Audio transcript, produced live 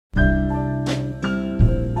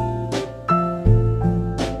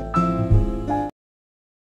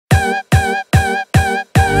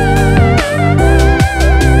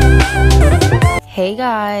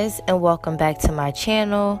guys, and welcome back to my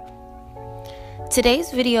channel. Today's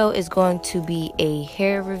video is going to be a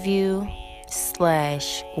hair review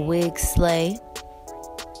slash wig slay.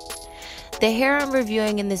 The hair I'm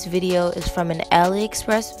reviewing in this video is from an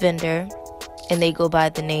AliExpress vendor, and they go by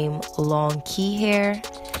the name Longqi hair.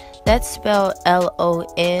 That's spelled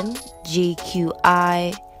L-O-N-G-Q-I,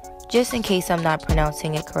 just in case I'm not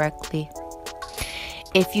pronouncing it correctly.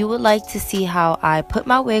 If you would like to see how I put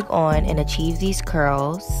my wig on and achieve these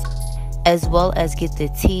curls, as well as get the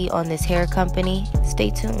tea on this hair company, stay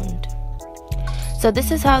tuned. So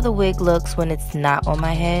this is how the wig looks when it's not on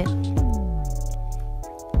my head.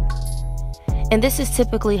 And this is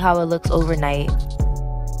typically how it looks overnight.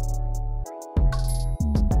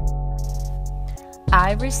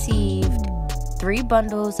 I received 3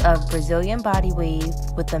 bundles of Brazilian body wave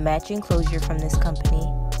with the matching closure from this company,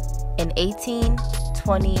 an 18,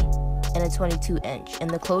 20, and a 22 inch, and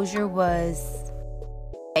the closure was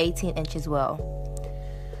 18 inch as well.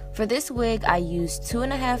 For this wig, I used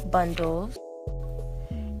 2.5 bundles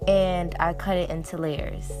and I cut it into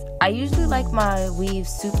layers. I usually like my weave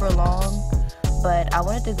super long, but I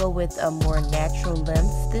wanted to go with a more natural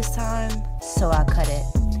length this time, so I cut it.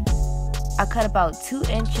 I cut about 2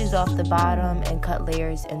 inches off the bottom and cut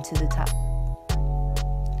layers into the top.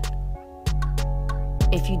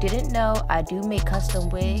 If you didn't know, I do make custom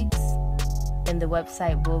wigs, and the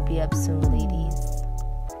website will be up soon, ladies.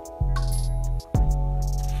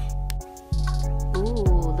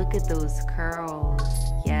 Ooh, look at those curls.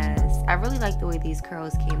 Yes, I really like the way these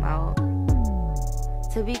curls came out.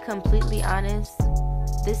 To be completely honest,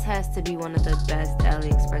 this has to be one of the best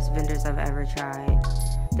AliExpress vendors I've ever tried.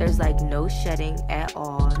 There's like no shedding at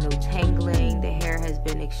all, no tangling. The hair has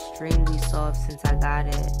been extremely soft since I got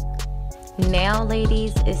it. Now,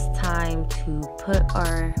 ladies, it's time to put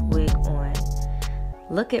our wig on.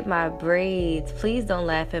 Look at my braids. Please don't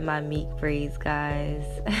laugh at my meek braids, guys.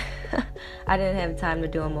 I didn't have time to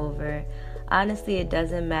do them over. Honestly, it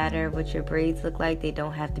doesn't matter what your braids look like. They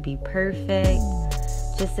don't have to be perfect.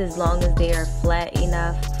 Just as long as they are flat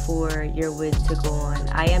enough for your wig to go on.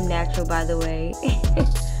 I am natural, by the way.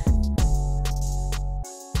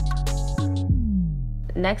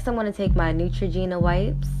 Next, I'm going to take my Neutrogena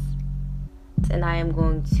wipes, and I am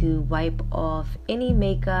going to wipe off any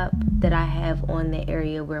makeup that I have on the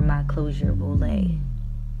area where my closure will lay.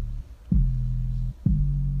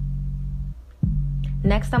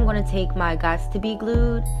 Next, I'm going to take my Gots to Be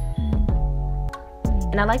Glued,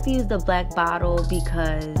 and I like to use the black bottle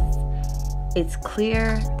because it's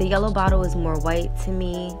clear. The yellow bottle is more white to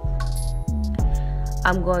me.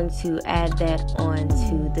 I'm going to add that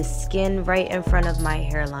onto the skin right in front of my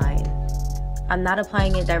hairline. I'm not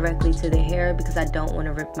applying it directly to the hair because I don't want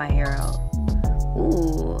to rip my hair out.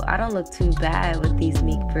 Ooh, I don't look too bad with these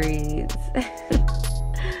meek braids.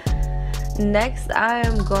 Next, I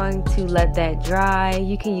am going to let that dry.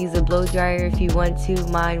 You can use a blow dryer if you want to.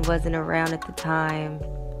 Mine wasn't around at the time.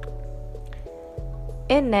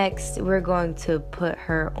 And next, we're going to put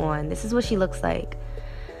her on. This is what she looks like.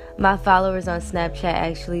 My followers on Snapchat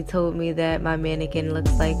actually told me that my mannequin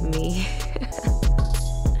looks like me.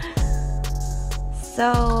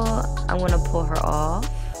 So I'm going to pull her off,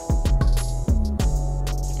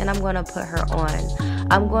 and I'm going to put her on.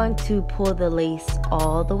 I'm going to pull the lace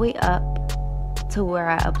all the way up to where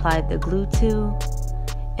I applied the glue to,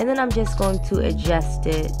 and then I'm just going to adjust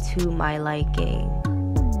it to my liking.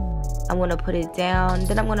 I'm going to put it down,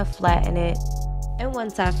 then I'm going to flatten it, and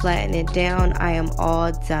once I flatten it down, I am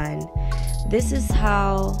all done. This is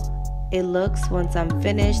how it looks once I'm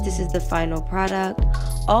finished. This is the final product.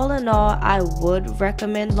 All in all, I would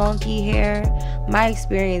recommend Longqi hair. My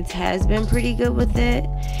experience has been pretty good with it.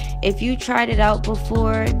 If you tried it out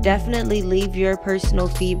before, definitely leave your personal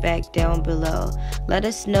feedback down below. Let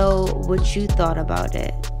us know what you thought about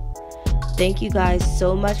it. Thank you guys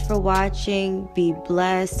so much for watching. Be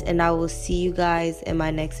blessed, and I will see you guys in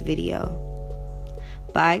my next video.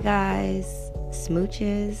 Bye, guys.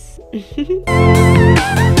 Smooches.